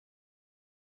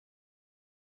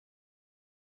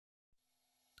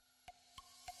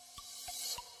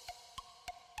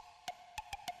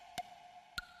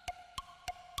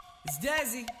It's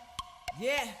Dezzy,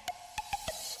 yeah.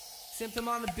 Simtem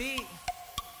on the beat,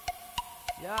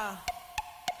 yeah.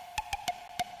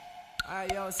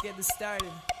 Alright, yo, let's get this started,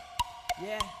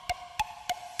 yeah.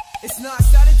 It's not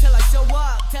started till I show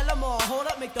up. Tell them all, hold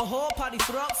up, make the whole party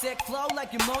throw up. Sick flow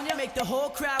like pneumonia, make the whole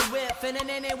crowd whip. Finning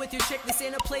in it with your chick, this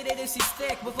ain't a plate, it is she's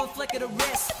thick. With one flick of the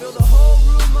wrist, fill the whole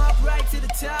room up right to the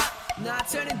top. Not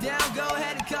turning down, go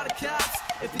ahead and call the cops.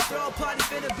 If you throw a party,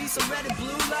 finna be some red and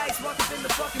blue lights. Walk up in the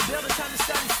fucking building, time to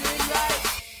start to sing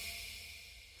like.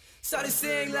 Start to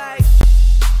sing like.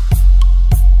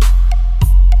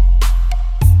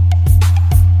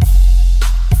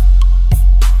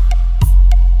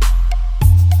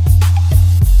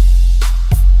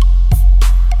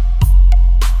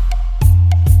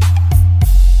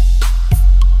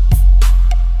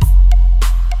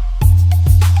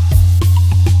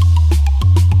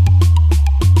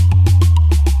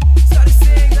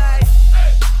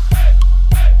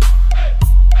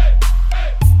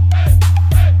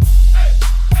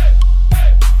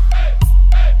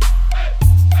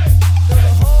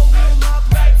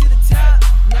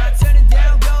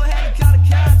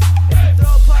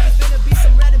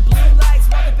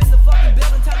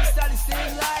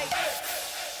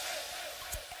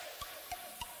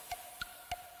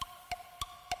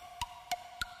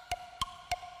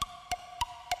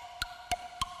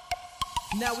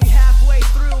 Now we halfway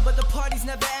through, but the party's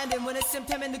never ending. When it's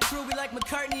Simtem and the crew, we like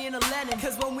McCartney and a Lennon.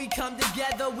 Cause when we come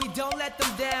together, we don't let them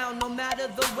down. No matter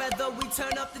the weather, we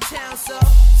turn up the town. So,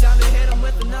 time to hit them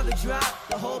with another drop.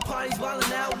 The whole party's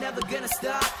wildin' out, never gonna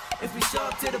stop. If we show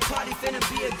up to the party, finna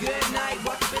be a good night.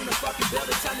 Walk up in the fucking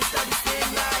building, time to start to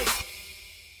sing like.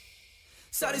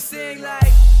 Start to sing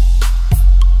like.